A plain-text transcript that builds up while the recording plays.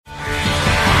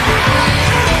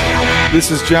This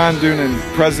is John Doonan,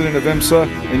 President of IMSA,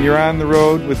 and you're on the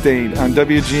road with Dane on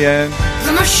WGN.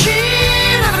 The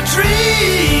machine of a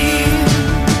dream,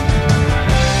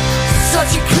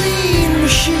 such a clean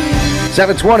machine.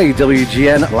 720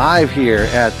 WGN live here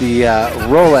at the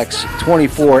Rolex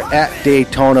 24 at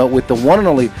Daytona with the one and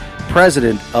only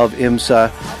President of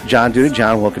IMSA, John Doonan.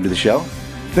 John, welcome to the show.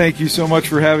 Thank you so much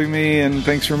for having me, and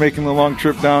thanks for making the long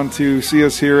trip down to see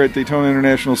us here at Daytona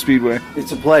International Speedway.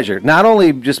 It's a pleasure. Not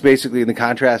only just basically in the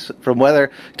contrast from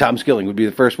weather, Tom Skilling would be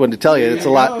the first one to tell you it's a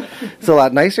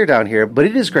lot nicer down here, but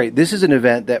it is great. This is an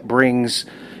event that brings,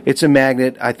 it's a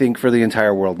magnet, I think, for the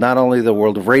entire world. Not only the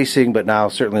world of racing, but now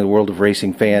certainly the world of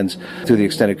racing fans through the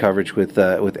extended coverage with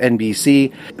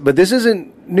NBC. But this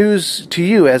isn't news to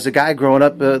you as a guy growing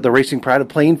up the racing pride of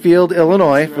Plainfield,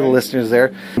 Illinois, for the listeners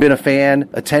there. Been a fan,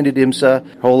 attended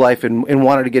IMSA whole life, and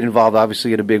wanted to get involved,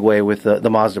 obviously, in a big way with the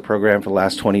Mazda program for the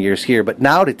last 20 years here. But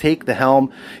now to take the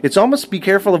helm, it's almost be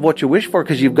careful of what you wish for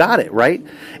because you've got it, right?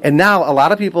 And now a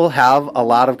lot of people have a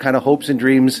lot of kind of hopes and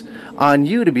dreams on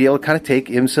you to be able to kind of take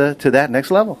IMSA to that next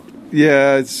level.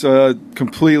 Yeah, it's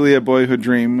completely a boyhood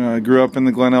dream. I grew up in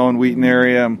the Glen Ellen Wheaton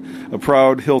area. I'm a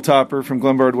proud hilltopper from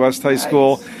Glenbard West High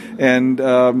School. And,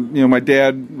 my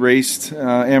dad raced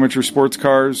amateur sports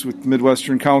cars with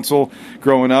Midwestern Council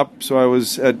growing up. So I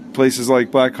was at places like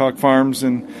Black Hawk Farms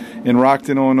in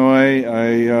Rockton,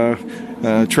 Illinois.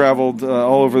 I traveled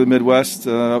all over the Midwest,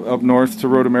 up north to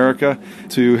Road America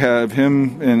to have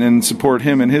him and support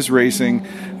him in his racing.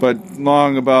 But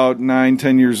long about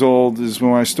 9-10 years old is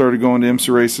when I started going to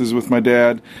IMSA races with my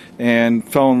dad and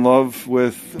fell in love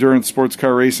with endurance sports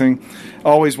car racing.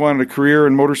 Always wanted a career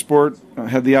in motorsport. I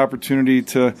had the opportunity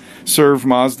to serve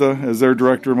Mazda as their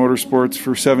director of motorsports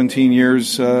for 17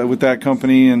 years with that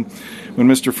company. And when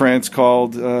Mr. France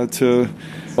called to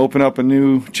open up a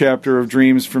new chapter of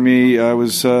dreams for me, I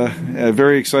was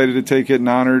very excited to take it and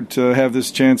honored to have this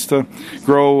chance to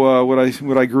grow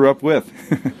what I grew up with.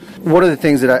 One of the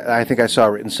things that I think I saw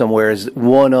written somewhere is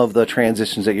one of the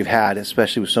transitions that you've had,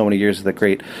 especially with so many years of the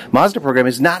great Mazda program,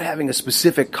 is not having a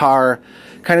specific car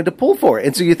kind of to pull for.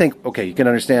 And so you think, okay, you can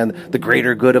understand the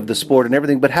greater good of the sport and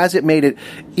everything, but has it made it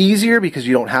easier because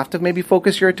you don't have to maybe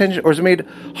focus your attention, or has it made it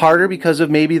harder because of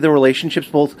maybe the relationships,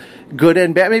 both good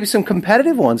and bad, maybe some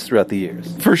competitive ones throughout the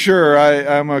years? For sure.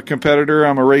 I'm a competitor.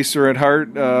 I'm a racer at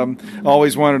heart.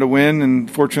 Always wanted to win, and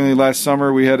fortunately last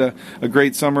summer we had a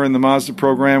great summer in the Mazda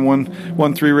program,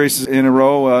 won 3 races in a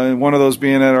row, one of those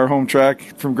being at our home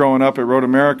track from growing up at Road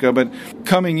America. But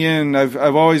coming in,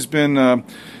 I've always been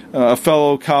a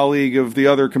fellow colleague of the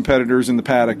other competitors in the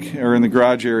paddock or in the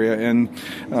garage area. And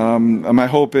my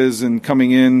hope is in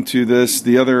coming into this,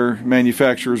 the other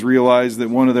manufacturers realize that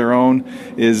one of their own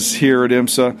is here at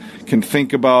IMSA, can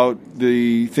think about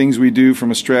the things we do from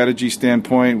a strategy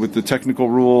standpoint with the technical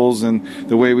rules and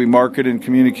the way we market and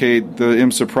communicate the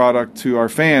IMSA product to our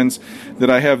fans, that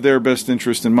I have their best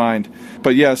interest in mind.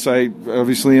 But yes, I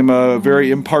obviously am a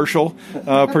very impartial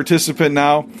participant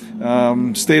now.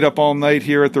 Stayed up all night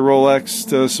here at the Rolex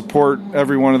to support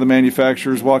every one of the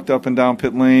manufacturers, walked up and down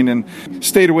pit lane, and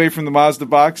stayed away from the Mazda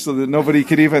box so that nobody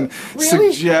could even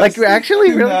suggest. Like, actually?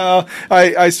 Really? No,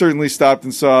 I certainly stopped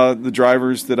and saw the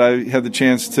drivers that I had the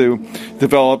chance to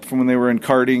develop from when they were in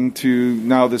karting to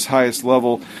now this highest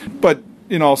level. But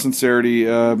in all sincerity,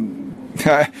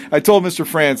 I told Mr.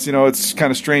 France, it's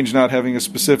kind of strange not having a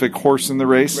specific horse in the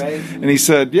race. Right. And he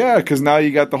said, yeah, because now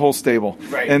you got the whole stable.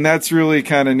 Right. And that's really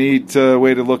kind of neat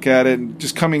way to look at it.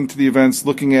 Just coming to the events,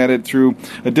 looking at it through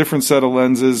a different set of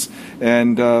lenses,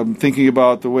 and thinking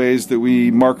about the ways that we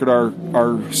market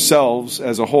ourselves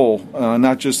as a whole,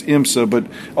 not just IMSA, but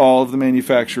all of the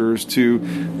manufacturers to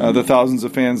the thousands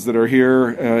of fans that are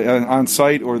here on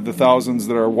site or the thousands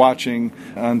that are watching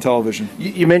on television.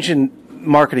 You mentioned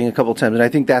marketing a couple of times, and I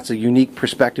think that's a unique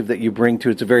perspective that you bring to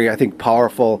it. It's a very, I think,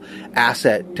 powerful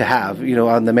asset to have.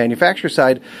 On the manufacturer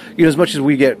side, as much as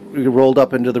we get rolled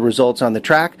up into the results on the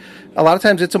track, a lot of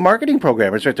times it's a marketing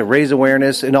program. It's right to raise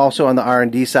awareness, and also on the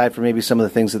R&D side for maybe some of the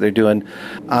things that they're doing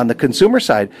on the consumer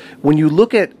side. When you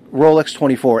look at Rolex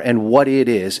 24 and what it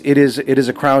is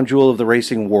a crown jewel of the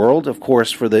racing world, of course,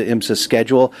 for the IMSA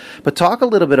schedule. But talk a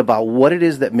little bit about what it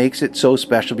is that makes it so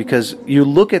special, because you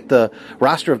look at the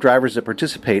roster of drivers that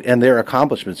participate and their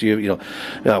accomplishments.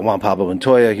 Juan Pablo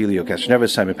Montoya, Helio Castroneves,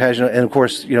 Simon Pagenaud, and of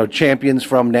course, champions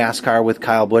from NASCAR with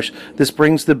Kyle Busch. This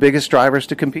brings the biggest drivers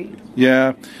to compete.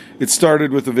 Yeah, it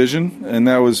started with a vision, and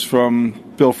that was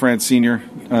from Bill France Sr.,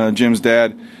 Jim's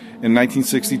dad. In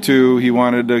 1962, he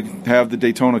wanted to have the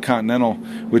Daytona Continental,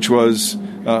 which was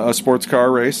a sports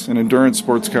car race, an endurance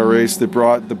sports car race that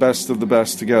brought the best of the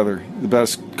best together. The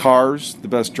best cars, the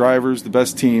best drivers, the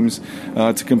best teams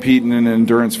to compete in an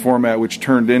endurance format, which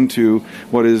turned into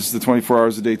what is the 24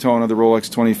 Hours of Daytona, the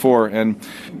Rolex 24. And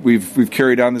we've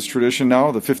carried on this tradition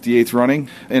now, the 58th running,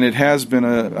 and it has been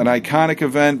an iconic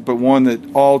event, but one that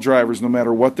all drivers, no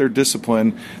matter what their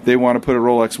discipline, they want to put a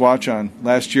Rolex watch on.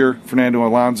 Last year, Fernando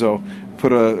Alonso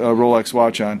put a Rolex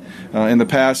watch on. In the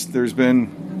past, there's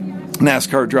been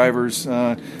NASCAR drivers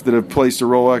that have placed a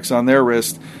Rolex on their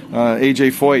wrist.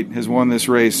 A.J. Foyt has won this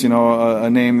race, a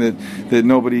name that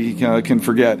nobody can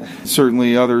forget.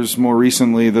 Certainly others more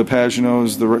recently, the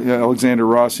Paganots, the Alexander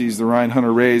Rossi's, the Ryan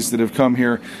Hunter-Reys that have come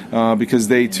here because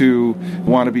they too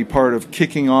want to be part of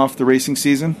kicking off the racing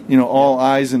season. All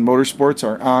eyes in motorsports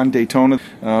are on Daytona,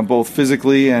 both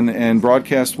physically and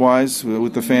broadcast-wise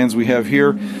with the fans we have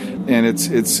here. And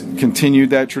it's continued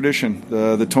that tradition.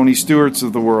 The Tony Stewarts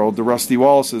of the world, the Rusty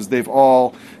Wallaces, they've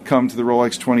all come to the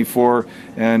Rolex 24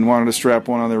 and wanted to strap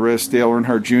one on their wrist. Dale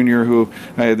Earnhardt Jr., who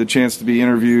I had the chance to be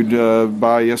interviewed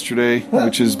by yesterday,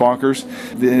 which is bonkers.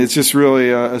 It's just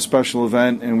really a special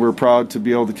event, and we're proud to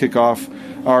be able to kick off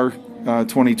our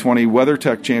 2020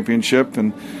 WeatherTech Championship,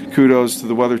 and kudos to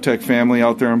the WeatherTech family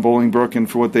out there in Bolingbrook and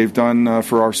for what they've done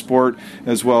for our sport,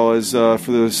 as well as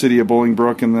for the city of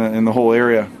Bolingbrook and the whole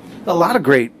area. A lot of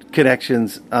great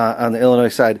connections on the Illinois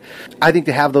side. I think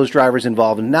to have those drivers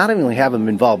involved, and not only have them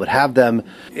involved, but have them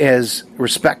as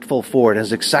respectful for it,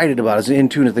 as excited about it, as in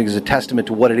tune, I think is a testament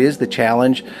to what it is, the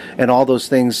challenge, and all those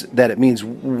things that it means.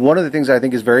 One of the things I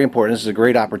think is very important, this is a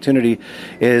great opportunity,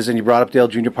 is, and you brought up Dale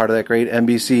Jr., part of that great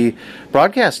NBC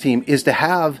broadcast team, is to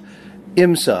have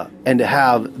IMSA and to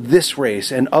have this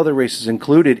race and other races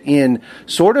included in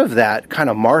sort of that kind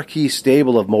of marquee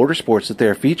stable of motorsports that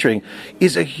they're featuring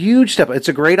is a huge step. It's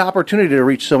a great opportunity to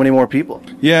reach so many more people.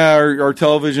 Yeah, our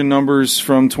television numbers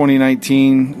from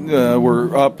 2019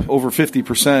 were up over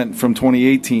 50% from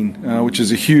 2018, which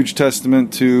is a huge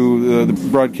testament to the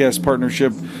broadcast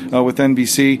partnership with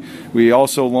NBC. We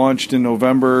also launched in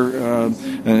November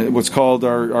what's called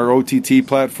our OTT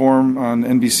platform on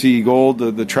NBC Gold,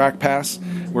 the Track Pass,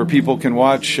 where people can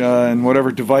watch on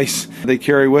whatever device they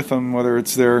carry with them, whether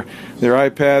it's their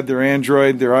iPad, their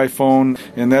Android, their iPhone,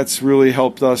 and that's really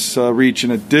helped us reach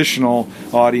an additional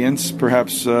audience,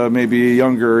 perhaps maybe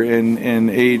younger in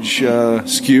age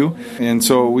skew. And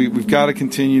so we've got to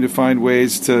continue to find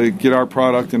ways to get our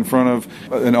product in front of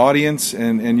an audience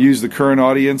and use the current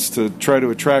audience to try to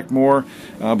attract more,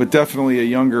 but definitely a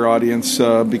younger audience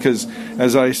because,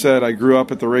 as I said, I grew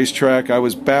up at the racetrack. I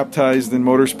was baptized in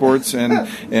motorsports,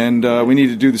 and we need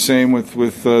to do the same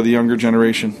with the younger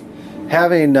generation.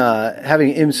 Having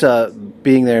IMSA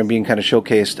being there and being kind of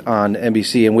showcased on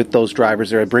NBC and with those drivers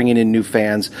there, bringing in new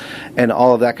fans and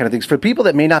all of that kind of things. For people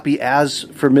that may not be as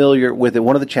familiar with it,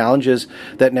 one of the challenges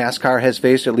that NASCAR has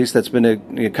faced, or at least that's been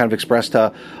kind of expressed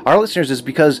to our listeners, is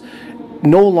because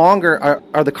no longer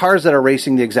are the cars that are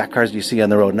racing the exact cars you see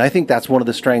on the road. And I think that's one of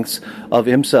the strengths of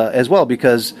IMSA as well,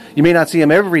 because you may not see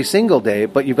them every single day,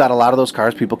 but you've got a lot of those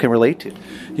cars people can relate to.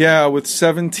 Yeah, with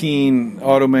 17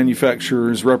 auto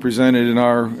manufacturers represented in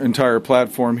our entire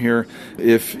platform here,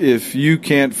 if you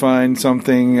can't find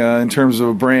something in terms of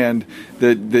a brand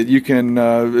that you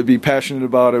can be passionate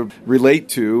about or relate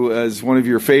to as one of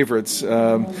your favorites,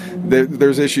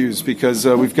 there's issues, because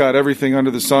we've got everything under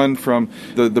the sun, from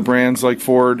the brands like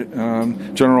Ford,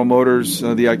 General Motors,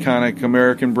 the iconic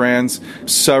American brands,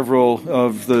 several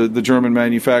of the German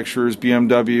manufacturers,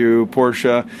 BMW,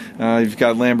 Porsche, you've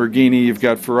got Lamborghini, you've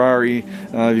got Ferrari,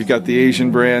 you've got the Asian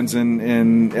brands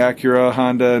in Acura,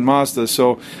 Honda, and Mazda.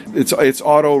 So it's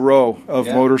auto row of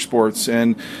motorsports,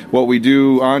 and what we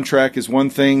do on track is one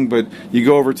thing, but you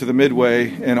go over to the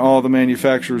midway and all the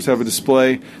manufacturers have a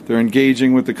display. They're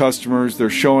engaging with the customers. They're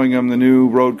showing them the new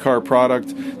road car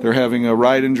product. They're having a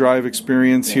ride and drive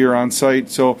experience here on site.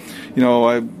 So,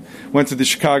 I went to the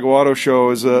Chicago Auto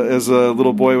Show as a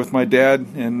little boy with my dad,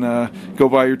 and go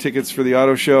buy your tickets for the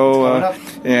auto show.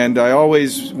 And I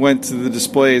always went to the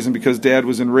displays, and because Dad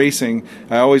was in racing,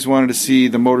 I always wanted to see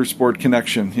the motorsport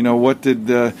connection. What did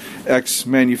the X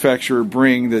manufacturer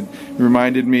bring that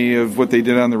reminded me of what they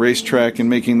did on the racetrack, and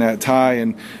making that tie.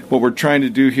 And what we're trying to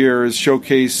do here is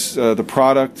showcase the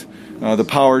product, the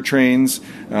powertrains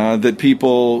that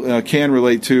people can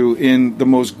relate to in the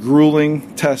most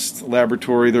grueling test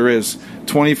laboratory there is.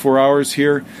 24 hours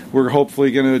here. We're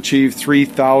hopefully going to achieve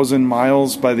 3,000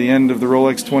 miles by the end of the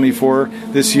Rolex 24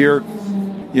 this year.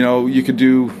 you could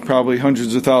do probably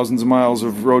hundreds of thousands of miles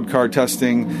of road car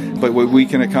testing, but what we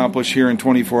can accomplish here in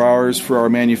 24 hours for our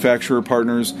manufacturer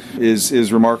partners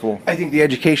is remarkable. I think the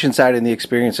education side and the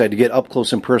experience side, to get up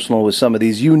close and personal with some of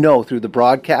these, through the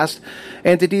broadcast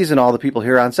entities and all the people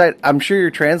here on site, I'm sure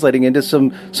you're translating into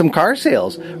some car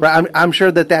sales, right? I'm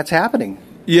sure that's happening.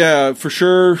 Yeah, for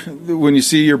sure. When you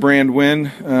see your brand win,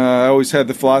 I always had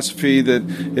the philosophy that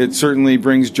it certainly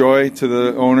brings joy to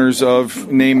the owners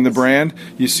of Name the Brand.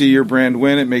 You see your brand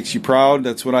win, it makes you proud.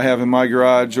 That's what I have in my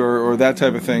garage or that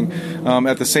type of thing.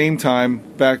 At the same time,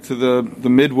 back to the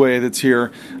midway that's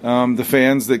here, the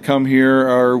fans that come here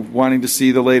are wanting to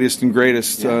see the latest and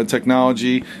greatest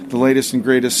technology, the latest and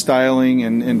greatest styling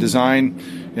and design,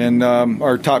 and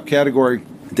our top category,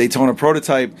 Daytona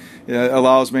prototype,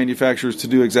 allows manufacturers to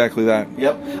do exactly that.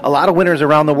 Yep. A lot of winners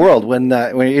around the world when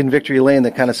you're in Victory Lane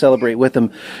that kind of celebrate with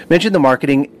them. Mention the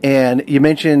marketing, and you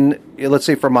mentioned, let's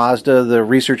say for Mazda, the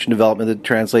research and development that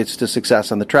translates to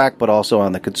success on the track, but also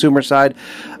on the consumer side.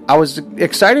 I was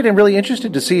excited and really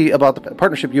interested to see about the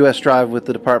partnership US Drive with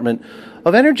the Department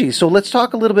of Energy. So let's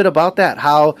talk a little bit about that.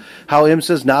 How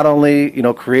IMSA is not only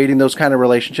creating those kind of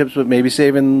relationships, but maybe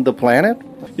saving the planet.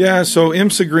 Yeah, so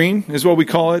IMSA Green is what we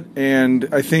call it, and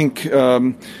I think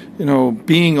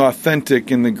being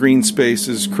authentic in the green space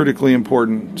is critically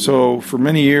important. So for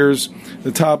many years,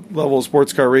 the top level of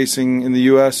sports car racing in the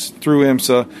U.S. through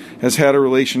IMSA has had a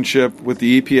relationship with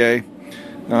the EPA,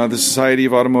 the Society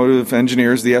of Automotive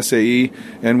Engineers, the SAE,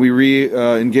 and we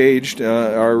re-engaged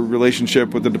our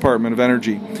relationship with the Department of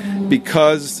Energy.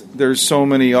 Because there's so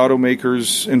many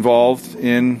automakers involved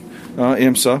in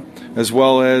IMSA, as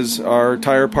well as our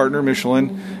tire partner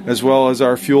Michelin, as well as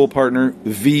our fuel partner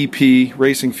VP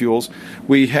Racing Fuels,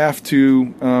 we have to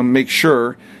make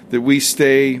sure that we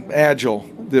stay agile,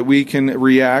 that we can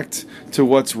react to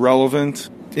what's relevant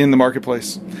in the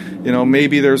marketplace.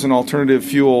 Maybe there's an alternative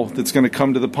fuel that's going to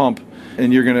come to the pump,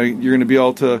 and you're going to be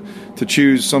able to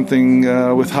choose something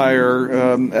with higher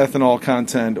ethanol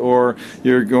content, or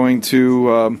you're going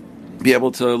to be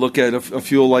able to look at a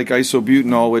fuel like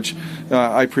isobutanol, which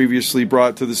I previously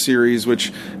brought to the series,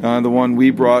 which the one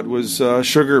we brought was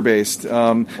sugar-based.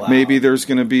 Wow. Maybe there's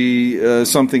going to be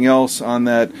something else on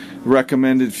that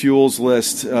recommended fuels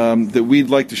list that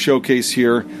we'd like to showcase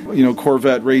here.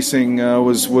 Corvette Racing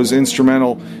was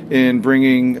instrumental in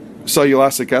bringing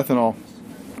cellulosic ethanol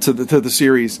to the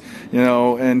series,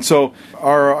 and so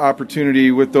our opportunity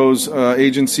with those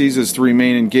agencies is to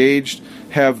remain engaged,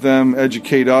 have them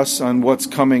educate us on what's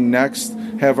coming next,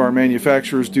 have our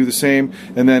manufacturers do the same,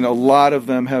 and then a lot of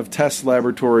them have test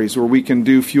laboratories where we can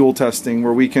do fuel testing,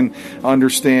 where we can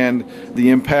understand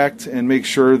the impact and make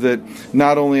sure that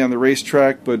not only on the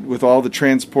racetrack, but with all the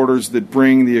transporters that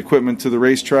bring the equipment to the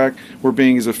racetrack, we're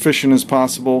being as efficient as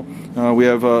possible. We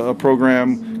have a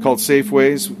program called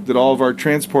Safeways that all of our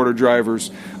transporter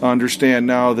drivers understand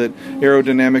now that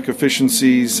aerodynamic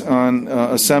efficiencies on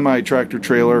a semi-tractor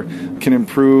trailer can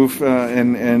improve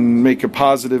and make a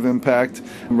positive impact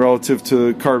relative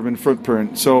to carbon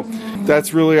footprint. So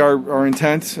that's really our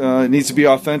intent. It needs to be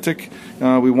authentic.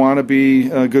 We want to be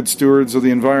good stewards of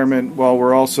the environment while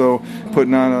we're also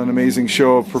putting on an amazing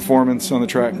show of performance on the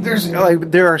track.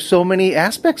 There are so many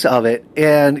aspects of it,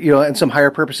 and some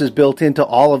higher purposes built into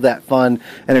all of that fun,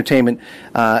 entertainment,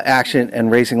 action,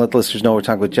 and racing. Let the listeners know we're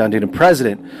talking with John Doonan,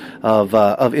 president of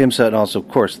IMSA, and also, of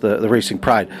course, the racing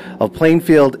pride of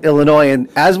Plainfield, Illinois. And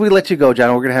as we let you go,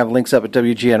 John, we're going to have links up at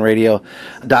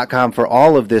WGNradio.com for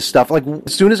all of this stuff. Like,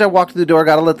 as soon as I walk through the door,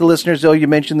 got to let the listeners know you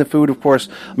mentioned the food, of course,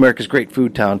 America's great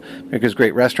food town, America's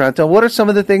great restaurant town. What are some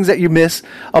of the things that you miss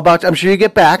about? I'm sure you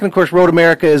get back, and of course, Road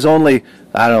America is only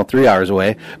 3 hours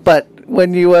away. But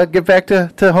when you get back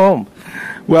to home.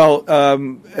 Well,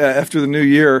 after the new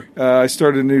year, I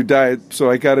started a new diet, so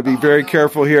I got to be very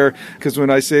careful here, because when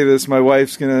I say this, my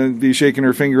wife's going to be shaking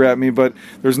her finger at me, but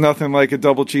there's nothing like a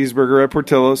double cheeseburger at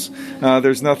Portillo's.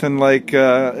 There's nothing like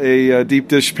a deep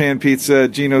dish pan pizza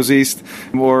at Gino's East,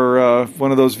 or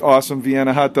one of those awesome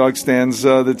Vienna hot dog stands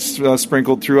that's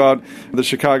sprinkled throughout the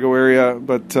Chicago area.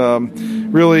 But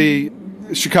really,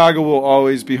 Chicago will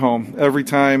always be home. Every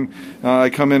time I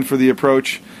come in for the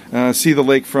approach, see the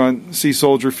lakefront, see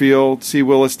Soldier Field, see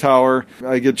Willis Tower,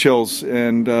 I get chills.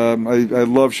 And I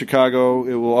love Chicago.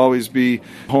 It will always be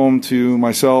home to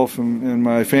myself and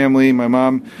my family. My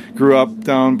mom grew up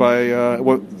down by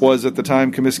what was at the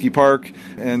time Comiskey Park.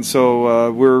 And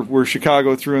so we're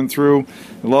Chicago through and through.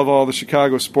 I love all the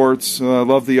Chicago sports,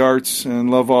 love the arts, and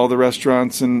love all the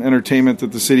restaurants and entertainment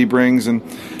that the city brings, and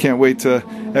can't wait to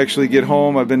actually get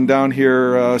home. I've been down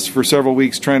here for several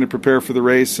weeks trying to prepare for the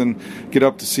race and get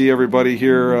up to see everybody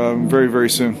here very,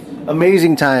 very soon.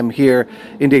 Amazing time here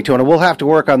in Daytona. We'll have to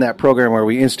work on that program where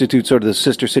we institute sort of the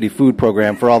Sister City food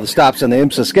program for all the stops on the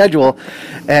IMSA schedule.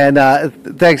 And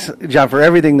thanks, John, for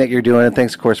everything that you're doing, and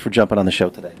thanks, of course, for jumping on the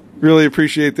show today. Really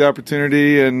appreciate the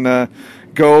opportunity, and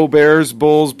go Bears,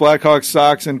 Bulls, Blackhawks,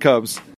 Sox, and Cubs.